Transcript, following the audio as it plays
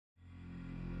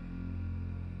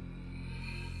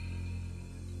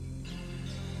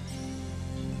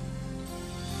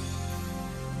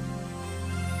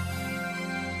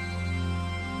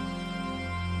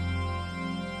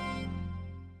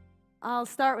I'll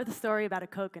start with a story about a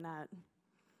coconut.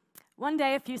 One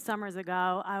day a few summers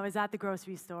ago, I was at the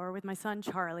grocery store with my son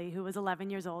Charlie, who was 11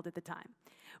 years old at the time.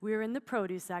 We were in the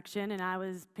produce section, and I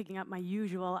was picking up my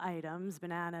usual items,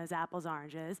 bananas, apples,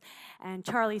 oranges, and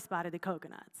Charlie spotted the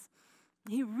coconuts.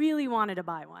 He really wanted to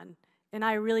buy one, and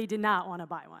I really did not want to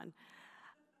buy one.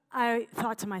 I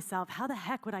thought to myself, how the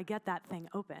heck would I get that thing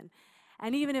open?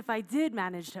 And even if I did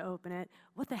manage to open it,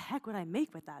 what the heck would I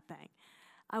make with that thing?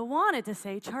 I wanted to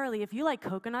say, Charlie, if you like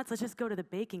coconuts, let's just go to the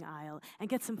baking aisle and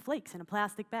get some flakes in a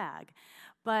plastic bag.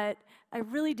 But I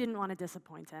really didn't want to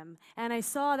disappoint him. And I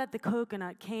saw that the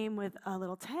coconut came with a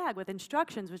little tag with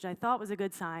instructions, which I thought was a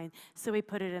good sign, so we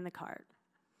put it in the cart.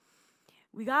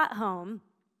 We got home,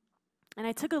 and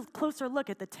I took a closer look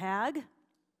at the tag.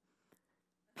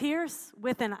 Pierce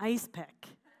with an ice pick.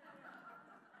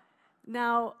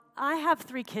 Now, I have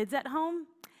 3 kids at home,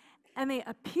 and they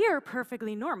appear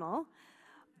perfectly normal,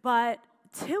 but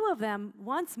 2 of them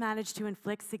once managed to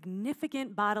inflict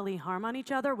significant bodily harm on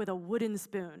each other with a wooden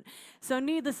spoon. So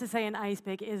needless to say, an ice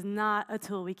pick is not a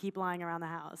tool we keep lying around the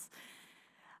house.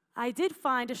 I did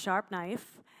find a sharp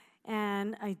knife,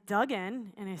 and I dug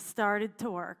in, and I started to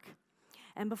work.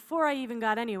 And before I even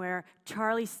got anywhere,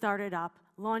 Charlie started up,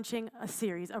 launching a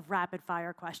series of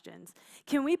rapid-fire questions.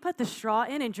 Can we put the straw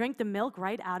in and drink the milk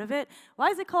right out of it? Why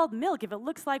is it called milk if it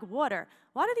looks like water?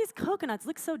 Why do these coconuts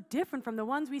look so different from the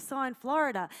ones we saw in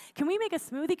Florida? Can we make a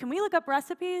smoothie? Can we look up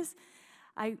recipes?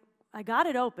 I got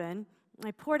it open.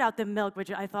 I poured out the milk, which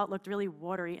I thought looked really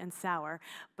watery and sour,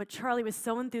 but Charlie was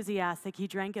so enthusiastic, he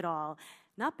drank it all.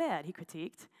 Not bad, he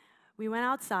critiqued. We went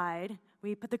outside.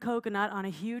 We put the coconut on a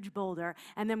huge boulder,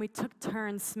 and then we took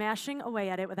turns smashing away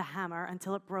at it with a hammer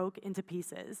until it broke into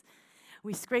pieces.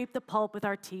 We scraped the pulp with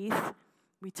our teeth.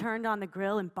 We turned on the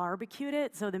grill and barbecued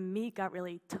it, so the meat got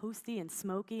really toasty and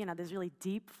smoky and had this really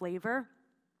deep flavor.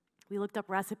 We looked up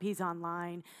recipes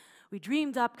online. We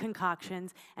dreamed up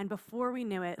concoctions, and before we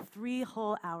knew it, 3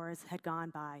 whole hours had gone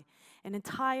by. An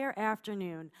entire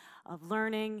afternoon of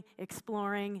learning,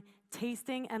 exploring,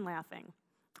 tasting, and laughing.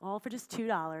 All for just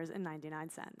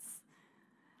 $2.99.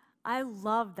 I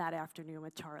loved that afternoon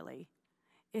with Charlie.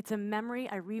 It's a memory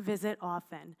I revisit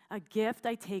often, a gift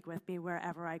I take with me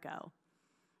wherever I go.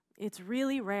 It's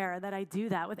really rare that I do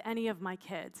that with any of my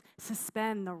kids,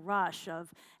 suspend the rush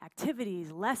of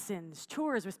activities, lessons,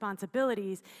 chores,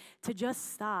 responsibilities, to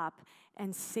just stop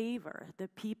and savor the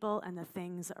people and the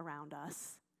things around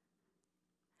us.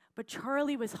 But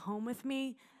Charlie was home with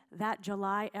me that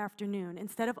July afternoon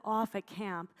instead of off at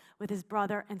camp with his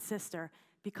brother and sister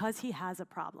because he has a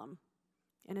problem,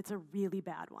 and it's a really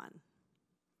bad one.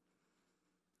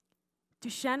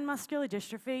 Duchenne muscular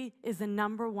dystrophy is the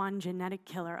 #1 genetic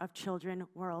killer of children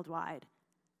worldwide.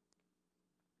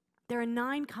 There are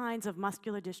 9 kinds of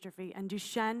muscular dystrophy, and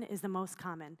Duchenne is the most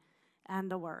common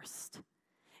and the worst.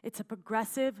 It's a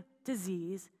progressive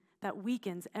disease that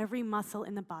weakens every muscle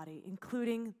in the body,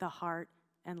 including the heart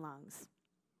and lungs.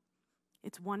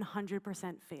 It's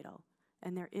 100% fatal,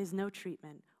 and there is no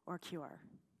treatment or cure.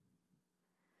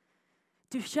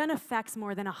 Duchenne affects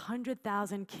more than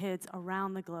 100,000 kids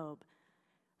around the globe,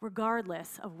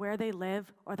 regardless of where they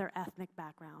live or their ethnic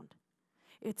background.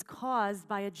 It's caused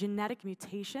by a genetic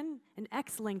mutation, an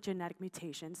X-linked genetic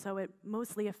mutation, so it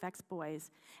mostly affects boys,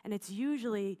 and it's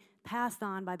usually passed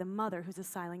on by the mother who's a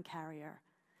silent carrier.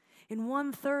 In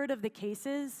 1/3 of the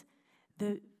cases,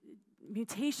 the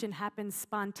mutation happens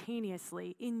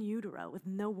spontaneously in utero with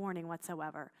no warning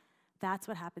whatsoever. That's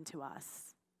what happened to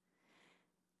us.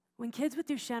 When kids with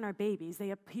Duchenne are babies, they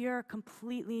appear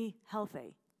completely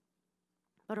healthy.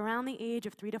 But around the age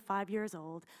of 3 to 5 years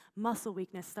old, muscle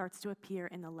weakness starts to appear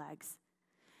in the legs.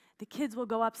 The kids will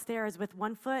go upstairs with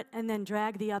one foot and then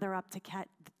drag the other to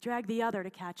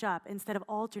catch up instead of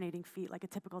alternating feet like a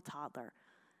typical toddler.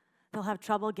 They'll have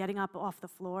trouble getting up off the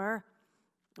floor,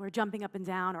 or jumping up and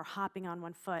down, or hopping on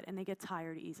one foot, and they get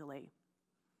tired easily.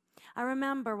 I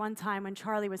remember one time when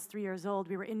Charlie was 3 years old,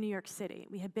 we were in New York City.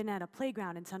 We had been at a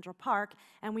playground in Central Park,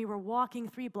 and we were walking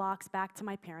 3 blocks back to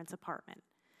my parents' apartment.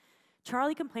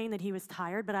 Charlie complained that he was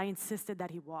tired, but I insisted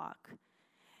that he walk.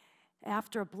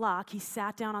 After a block, he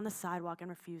sat down on the sidewalk and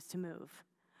refused to move.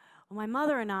 Well, my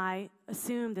mother and I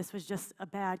assumed this was just a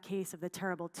bad case of the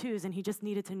terrible twos, and he just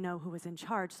needed to know who was in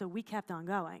charge, so we kept on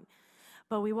going.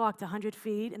 But we walked 100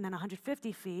 feet and then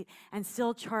 150 feet, and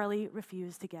still Charlie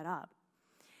refused to get up.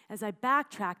 As I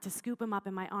backtracked to scoop him up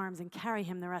in my arms and carry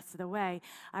him the rest of the way,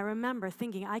 I remember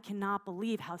thinking, I cannot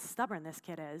believe how stubborn this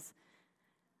kid is.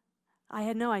 I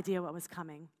had no idea what was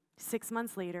coming. 6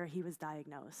 months later, he was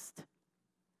diagnosed.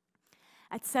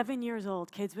 At 7 years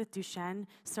old, kids with Duchenne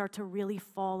start to really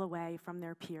fall away from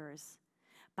their peers.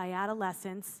 By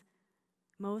adolescence,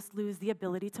 most lose the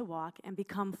ability to walk and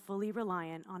become fully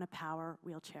reliant on a power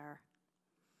wheelchair.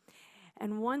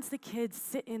 And once the kids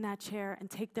sit in that chair and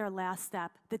take their last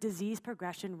step, the disease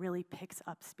progression really picks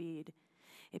up speed.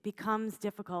 It becomes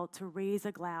difficult to raise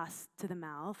a glass to the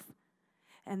mouth,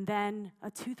 and then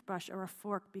a toothbrush or a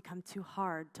fork become too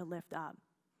hard to lift up.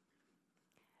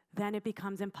 Then it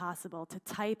becomes impossible to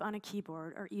type on a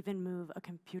keyboard or even move a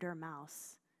computer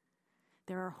mouse.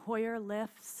 There are Hoyer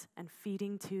lifts and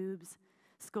feeding tubes,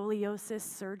 scoliosis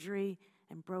surgery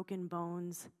and broken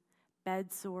bones,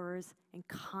 bed sores, and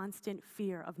constant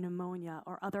fear of pneumonia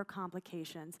or other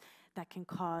complications that can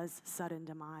cause sudden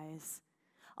demise.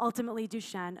 Ultimately,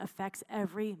 Duchenne affects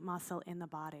every muscle in the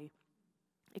body,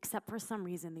 except for some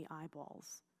reason the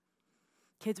eyeballs.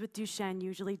 Kids with Duchenne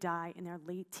usually die in their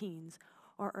late teens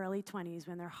or early 20s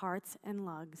when their hearts and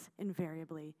lungs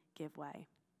invariably give way.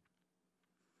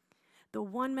 The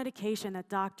one medication that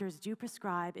doctors do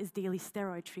prescribe is daily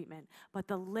steroid treatment, but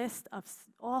the list of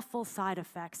awful side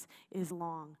effects is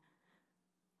long.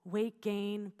 Weight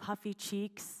gain, puffy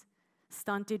cheeks,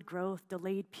 stunted growth,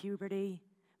 delayed puberty,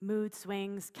 mood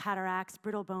swings, cataracts,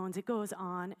 brittle bones, it goes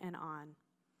on and on.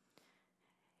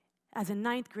 As a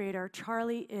 9th grader,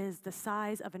 Charley is the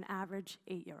size of an average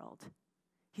 8-year-old.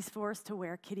 He's forced to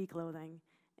wear kiddie clothing,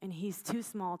 and he's too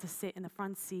small to sit in the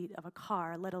front seat of a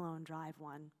car, let alone drive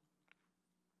one.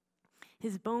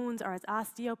 His bones are as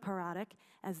osteoporotic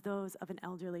as those of an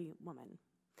elderly woman.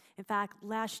 In fact,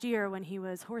 last year when he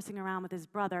was horsing around with his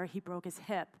brother, he broke his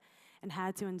hip and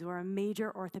had to endure a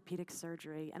major orthopedic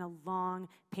surgery and a long,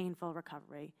 painful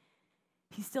recovery.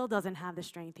 He still doesn't have the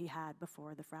strength he had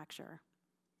before the fracture.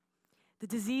 The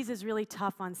disease is really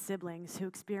tough on siblings who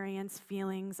experience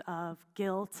feelings of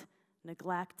guilt,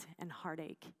 neglect, and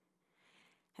heartache.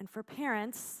 And for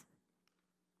parents,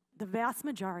 the vast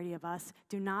majority of us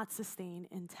do not sustain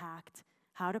intact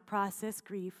how to process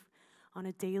grief on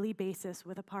a daily basis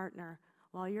with a partner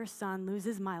while your son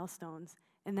loses milestones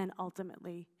and then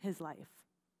ultimately his life.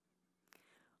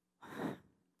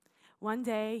 One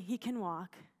day he can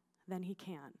walk, then he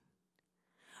can't.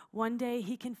 One day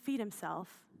he can feed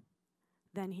himself,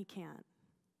 then he can't.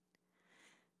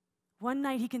 One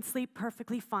night he can sleep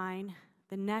perfectly fine,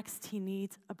 the next he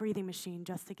needs a breathing machine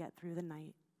just to get through the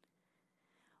night.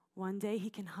 One day he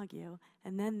can hug you,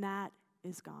 and then that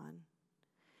is gone.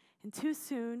 And too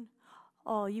soon,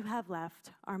 all you have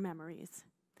left are memories.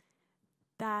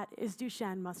 That is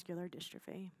Duchenne muscular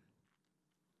dystrophy.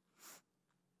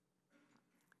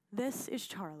 This is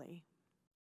Charley.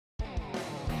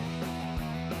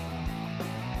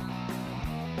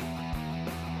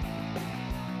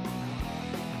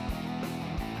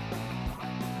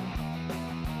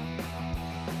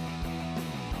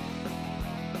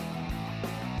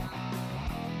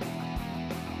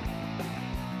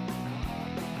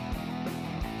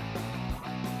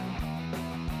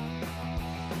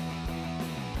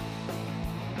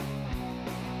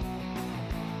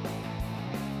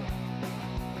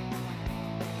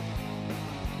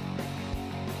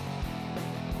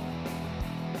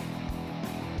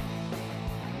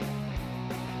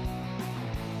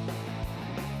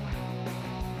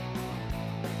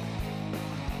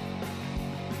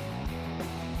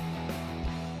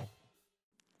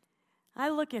 I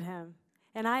look at him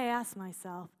and I ask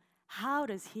myself, how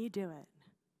does he do it?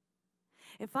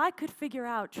 If I could figure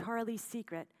out Charley's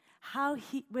secret, how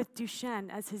he, with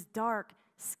Duchenne as his dark,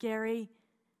 scary,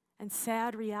 and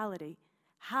sad reality,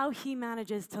 how he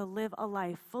manages to live a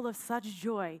life full of such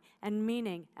joy and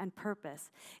meaning and purpose.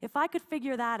 If I could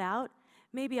figure that out,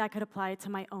 maybe I could apply it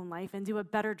to my own life and do a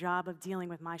better job of dealing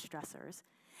with my stressors.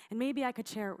 And maybe I could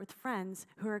share it with friends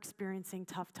who are experiencing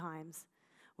tough times,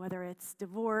 whether it's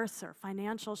divorce or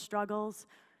financial struggles,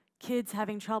 kids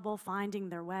having trouble finding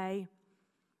their way,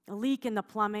 a leak in the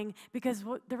plumbing, because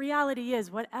the reality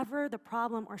is, whatever the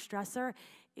problem or stressor,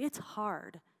 it's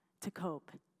hard to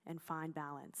cope and find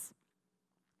balance.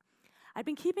 I'd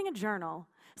been keeping a journal,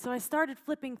 so I started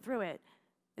flipping through it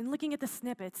and looking at the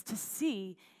snippets to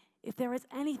see if there was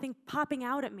anything popping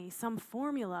out at me, some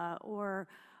formula or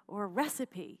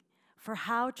recipe for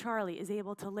how Charley is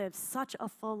able to live such a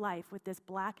full life with this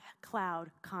black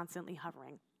cloud constantly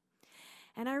hovering.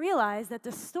 And I realized that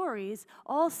the stories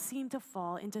all seem to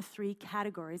fall into 3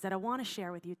 categories that I want to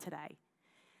share with you today.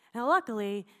 Now,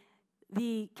 luckily,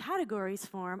 the categories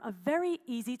form a very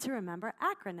easy to remember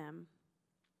acronym.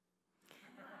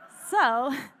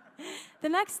 So, the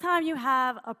next time you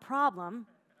have a problem,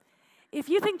 if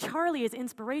you think Charley is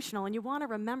inspirational and you want to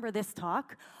remember this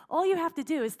talk, all you have to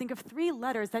do is think of 3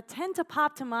 letters that tend to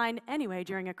pop to mind anyway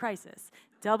during a crisis.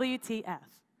 WTF.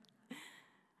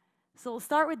 So we'll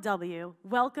start with W.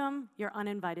 Welcome your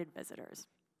uninvited visitors.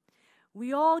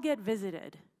 We all get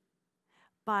visited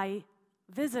by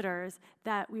visitors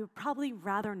that we would probably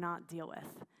rather not deal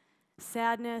with.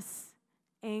 Sadness,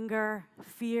 anger,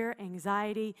 fear,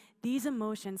 anxiety, these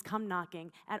emotions come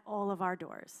knocking at all of our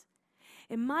doors.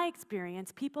 In my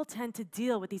experience, people tend to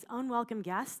deal with these unwelcome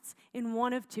guests in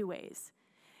one of two ways.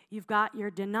 You've got your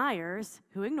deniers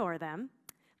who ignore them,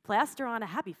 plaster on a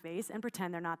happy face, and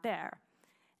pretend they're not there.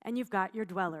 And you've got your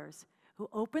dwellers who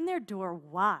open their door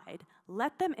wide,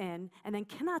 let them in, and then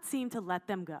cannot seem to let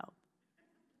them go.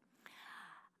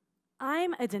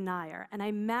 I'm a denier, and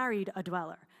I married a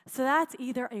dweller. So that's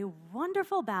either a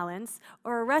wonderful balance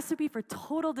or a recipe for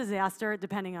total disaster,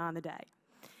 depending on the day.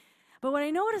 But what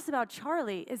I noticed about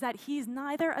Charley is that he's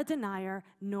neither a denier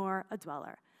nor a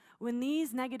dweller. When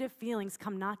these negative feelings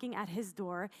come knocking at his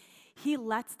door, he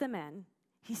lets them in,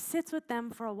 he sits with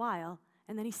them for a while,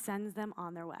 and then he sends them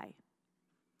on their way.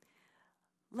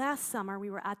 Last summer, we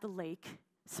were at the lake,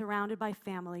 surrounded by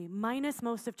family, minus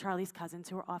most of Charley's cousins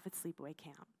who were off at sleepaway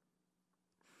camp.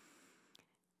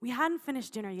 We hadn't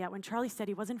finished dinner yet when Charley said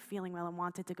he wasn't feeling well and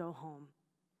wanted to go home.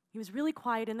 He was really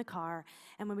quiet in the car,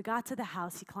 and when we got to the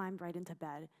house, he climbed right into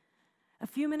bed. A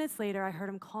few minutes later, I heard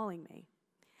him calling me.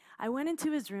 I went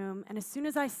into his room, and as soon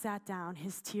as I sat down,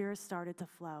 his tears started to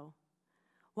flow.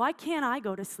 Why can't I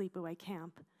go to sleepaway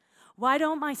camp? Why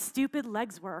don't my stupid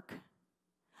legs work?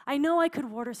 I know I could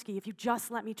water ski if you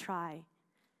just let me try.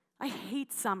 I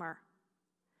hate summer.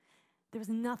 There was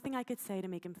nothing I could say to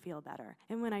make him feel better.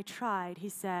 And when I tried, he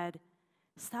said,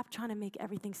 "Stop trying to make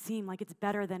everything seem like it's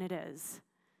better than it is."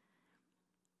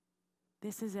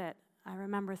 This is it. I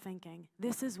remember thinking,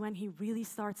 this is when he really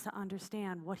starts to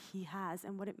understand what he has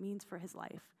and what it means for his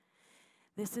life.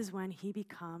 This is when he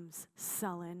becomes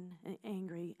sullen and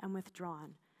angry and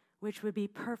withdrawn, which would be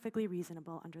perfectly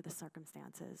reasonable under the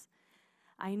circumstances.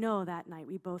 I know that night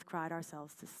we both cried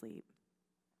ourselves to sleep.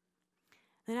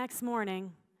 The next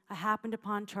morning, I happened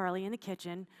upon Charley in the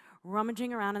kitchen,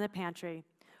 rummaging around in the pantry.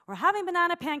 "We're having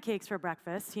banana pancakes for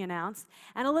breakfast," he announced,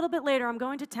 "and a little bit later I'm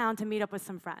going to town to meet up with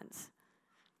some friends."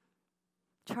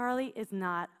 Charley is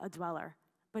not a dweller,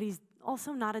 but he's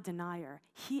also not a denier.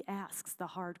 He asks the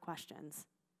hard questions.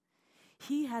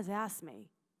 He has asked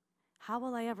me, "How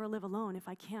will I ever live alone if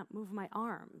I can't move my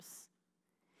arms?"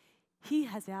 He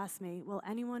has asked me, "Will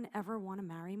anyone ever want to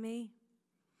marry me?"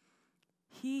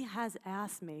 He has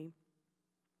asked me,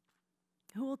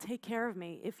 "Who will take care of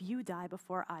me if you die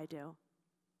before I do?"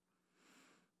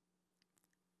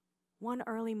 One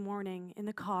early morning in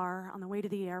the car on the way to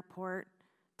the airport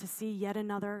to see yet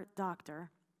another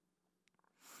doctor,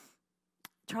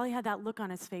 Charley had that look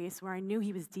on his face where I knew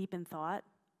he was deep in thought.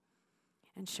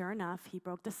 And sure enough, he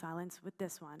broke the silence with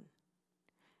this one.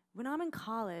 "When I'm in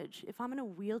college, if I'm in a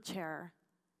wheelchair,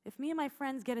 if me and my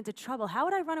friends get into trouble, how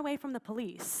would I run away from the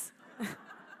police?"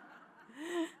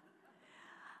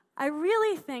 I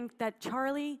really think that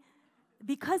Charley,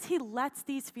 because he lets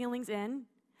these feelings in,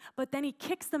 but then he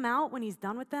kicks them out when he's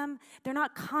done with them, they're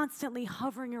not constantly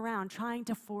hovering around trying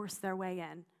to force their way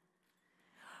in.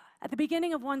 At the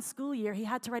beginning of one school year, he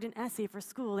had to write an essay for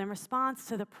school in response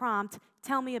to the prompt,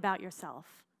 "Tell me about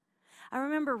yourself." I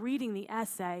remember reading the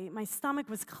essay. My stomach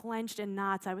was clenched in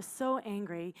knots. I was so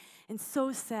angry and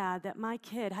so sad that my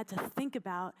kid had to think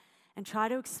about and try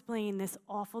to explain this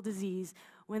awful disease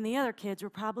when the other kids were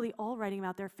probably all writing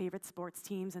about their favorite sports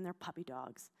teams and their puppy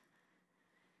dogs.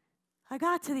 I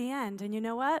got to the end, and you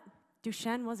know what?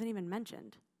 Duchenne wasn't even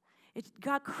mentioned. It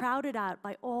got crowded out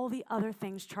by all the other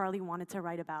things Charley wanted to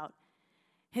write about.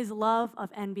 His love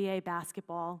of NBA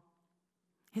basketball,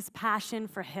 his passion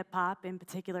for hip-hop, in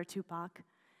particular Tupac,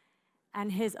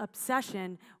 and his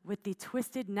obsession with the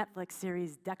twisted Netflix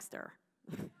series Dexter.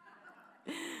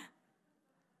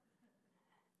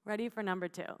 Ready for number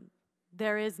 2.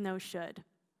 There is no should.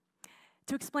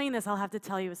 To explain this, I'll have to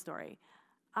tell you a story.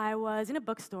 I was in a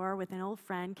bookstore with an old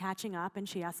friend catching up, and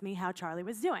she asked me how Charley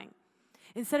was doing.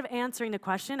 Instead of answering the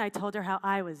question, I told her how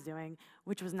I was doing,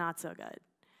 which was not so good.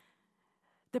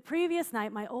 The previous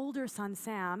night, my older son,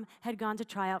 Sam, had gone to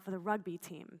try out for the rugby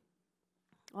team.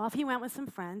 Off he went with some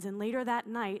friends, and later that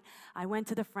night, I went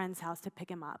to the friend's house to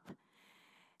pick him up.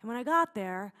 And when I got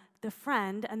there, the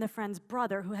friend and the friend's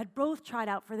brother, who had both tried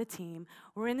out for the team,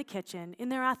 were in the kitchen, in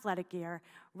their athletic gear,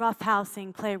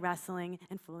 roughhousing, play wrestling,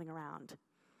 and fooling around.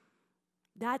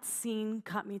 That scene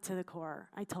cut me to the core,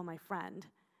 I told my friend.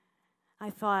 I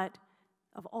thought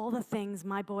of all the things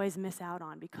my boys miss out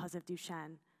on because of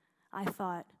Duchenne. I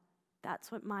thought,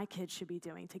 that's what my kids should be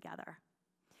doing together.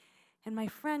 And my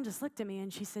friend just looked at me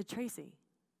and she said, "Tracy,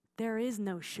 there is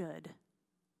no should."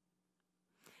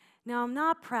 Now, I'm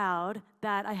not proud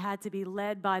that I had to be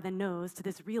led by the nose to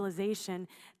this realization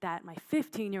that my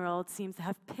 15-year-old seems to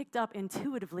have picked up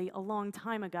intuitively a long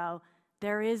time ago.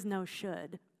 There is no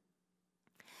should.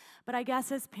 But I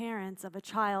guess as parents of a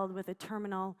child with a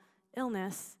terminal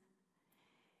illness,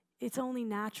 it's only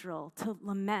natural to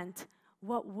lament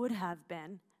what would have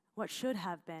been, what should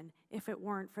have been, if it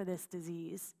weren't for this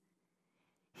disease.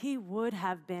 He would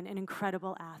have been an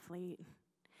incredible athlete.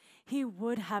 He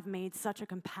would have made such a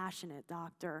compassionate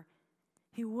doctor.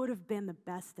 He would have been the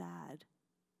best dad.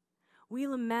 We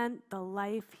lament the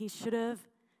life he should have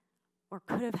or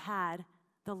could have had,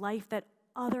 the life that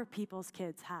other people's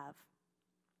kids have.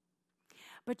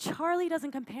 But Charley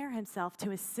doesn't compare himself to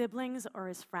his siblings or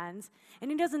his friends,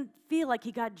 and he doesn't feel like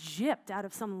he got gypped out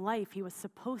of some life he was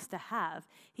supposed to have.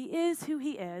 He is who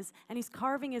he is, and he's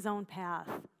carving his own path.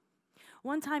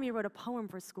 One time he wrote a poem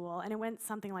for school, and it went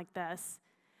something like this.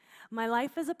 My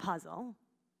life is a puzzle,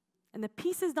 and the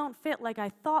pieces don't fit like I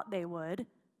thought they would,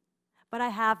 but I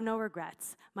have no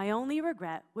regrets. My only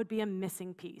regret would be a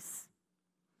missing piece.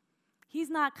 He's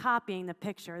not copying the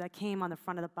picture that came on the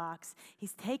front of the box.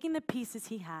 He's taking the pieces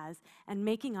he has and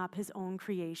making up his own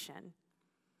creation.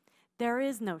 There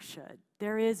is no should.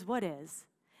 There is what is,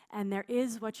 and there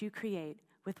is what you create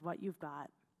with what you've got.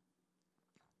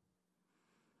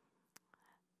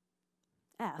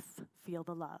 F, feel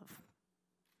the love.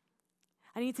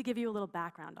 I need to give you a little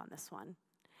background on this one.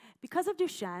 Because of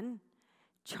Duchenne,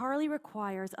 Charley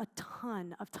requires a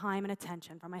ton of time and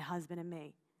attention from my husband and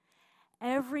me.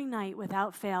 Every night,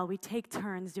 without fail, we take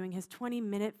turns doing his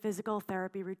 20-minute physical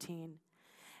therapy routine.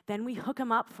 Then we hook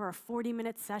him up for a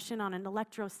 40-minute session on an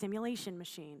electrostimulation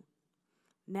machine.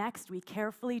 Next, we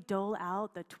carefully dole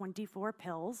out the 24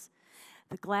 pills,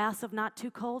 the glass of not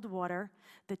too cold water,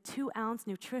 the 2-ounce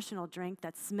nutritional drink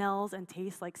that smells and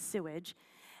tastes like sewage,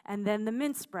 and then the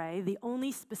mint spray, the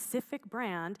only specific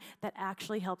brand that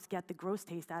actually helps get the gross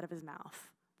taste out of his mouth.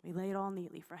 We lay it all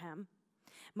neatly for him.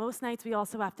 Most nights, we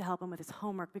also have to help him with his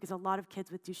homework because a lot of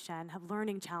kids with Duchenne have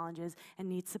learning challenges and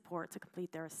need support to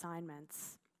complete their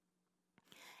assignments.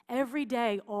 Every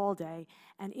day, all day,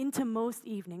 and into most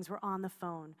evenings, we're on the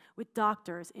phone with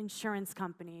doctors, insurance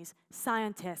companies,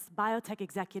 scientists, biotech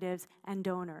executives, and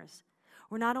donors.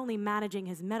 We're not only managing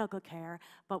his medical care,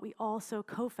 but we also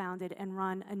co-founded and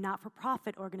run a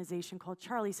not-for-profit organization called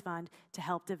Charley's Fund to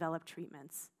help develop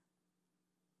treatments.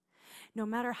 No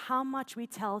matter how much we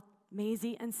tell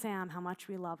Maisie and Sam how much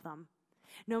we love them,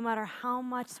 no matter how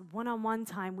much one-on-one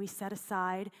time we set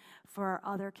aside for our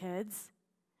other kids,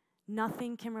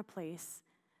 nothing can replace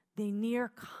the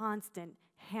near constant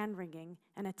hand-wringing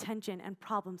and attention and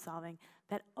problem-solving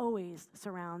that always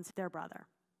surrounds their brother.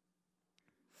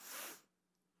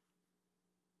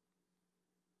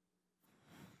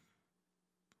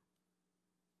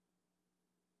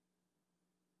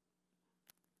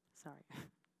 Sorry.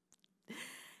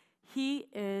 He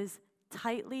is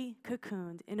tightly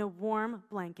cocooned in a warm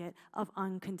blanket of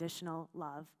unconditional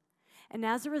love. And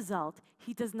as a result,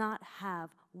 he does not have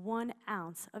 1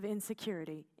 ounce of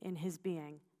insecurity in his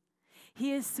being.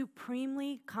 He is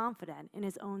supremely confident in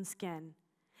his own skin.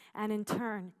 And in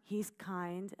turn, he's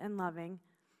kind and loving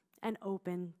and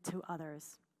open to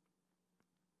others.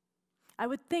 I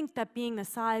would think that being the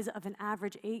size of an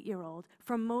average 8-year-old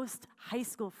for most high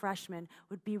school freshmen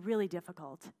would be really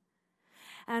difficult.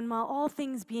 And while all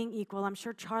things being equal, I'm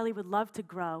sure Charley would love to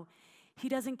grow, he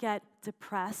doesn't get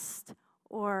depressed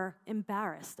or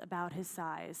embarrassed about his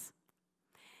size.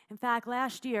 In fact,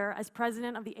 last year, as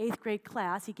president of the 8th grade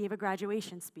class, he gave a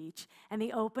graduation speech, and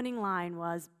the opening line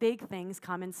was, "Big things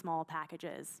come in small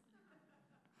packages."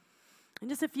 And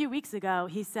just a few weeks ago,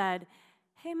 he said,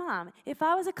 "Hey, Mom, if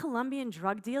I was a Colombian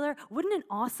drug dealer, wouldn't an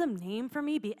awesome name for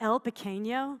me be El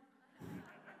Pequeño?"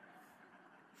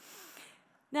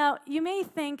 Now, you may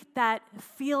think that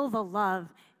feel the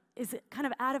love is kind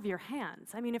of out of your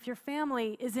hands. I mean, if your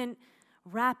family isn't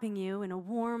wrapping you in a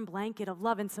warm blanket of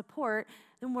love and support,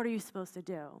 then what are you supposed to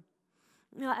do?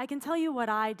 You know, I can tell you what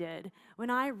I did when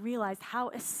I realized how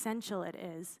essential it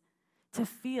is to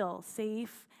feel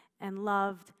safe and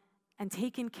loved and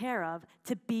taken care of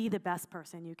to be the best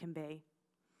person you can be.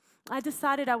 I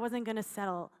decided I wasn't going to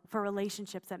settle for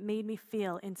relationships that made me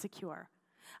feel insecure.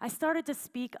 I started to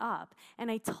speak up, and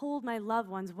I told my loved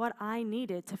ones what I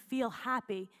needed to feel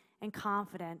happy and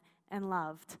confident and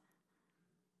loved.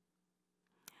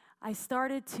 I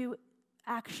started to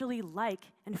actually like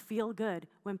and feel good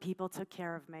when people took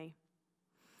care of me.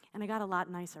 And I got a lot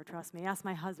nicer, trust me. Ask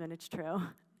my husband, it's true.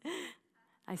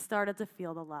 I started to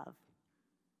feel the love.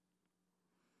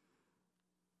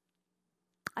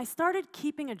 I started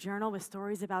keeping a journal with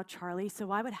stories about Charley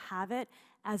so I would have it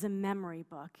as a memory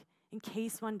book in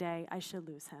case one day I should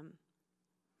lose him.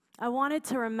 I wanted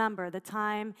to remember the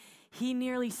time he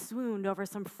nearly swooned over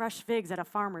some fresh figs at a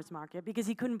farmer's market because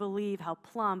he couldn't believe how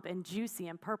plump and juicy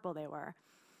and purple they were.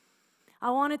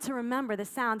 I wanted to remember the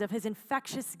sound of his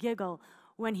infectious giggle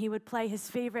when he would play his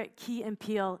favorite Key and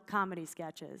Peele comedy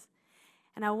sketches.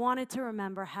 And I wanted to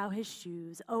remember how his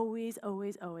shoes always,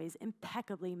 always, always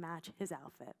impeccably match his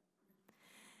outfit.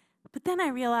 But then I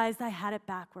realized I had it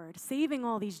backward, saving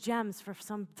all these gems for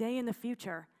some day in the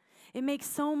future. It makes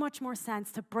so much more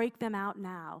sense to break them out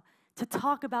now, to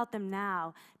talk about them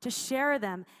now, to share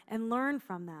them and learn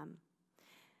from them.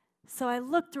 So I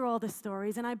looked through all the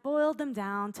stories and I boiled them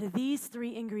down to these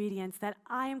 3 ingredients that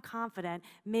I am confident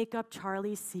make up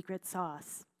Charley's secret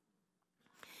sauce.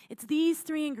 It's these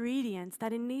 3 ingredients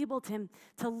that enabled him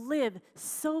to live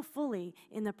so fully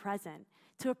in the present,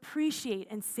 to appreciate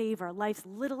and savor life's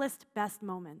littlest, best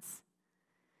moments.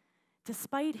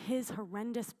 Despite his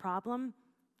horrendous problem,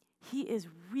 he is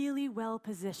really well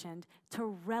positioned to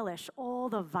relish all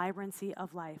the vibrancy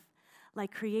of life,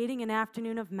 like creating an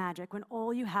afternoon of magic when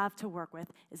all you have to work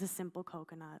with is a simple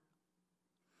coconut.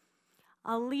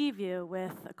 I'll leave you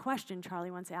with a question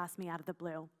Charley once asked me out of the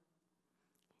blue.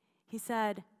 He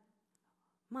said,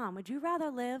 "Mom, would you rather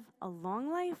live a long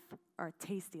life or a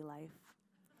tasty life?"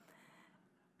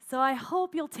 So I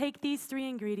hope you'll take these 3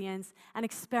 ingredients and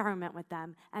experiment with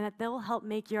them, and that they'll help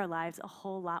make your lives a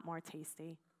whole lot more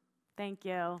tasty. Thank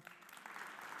you.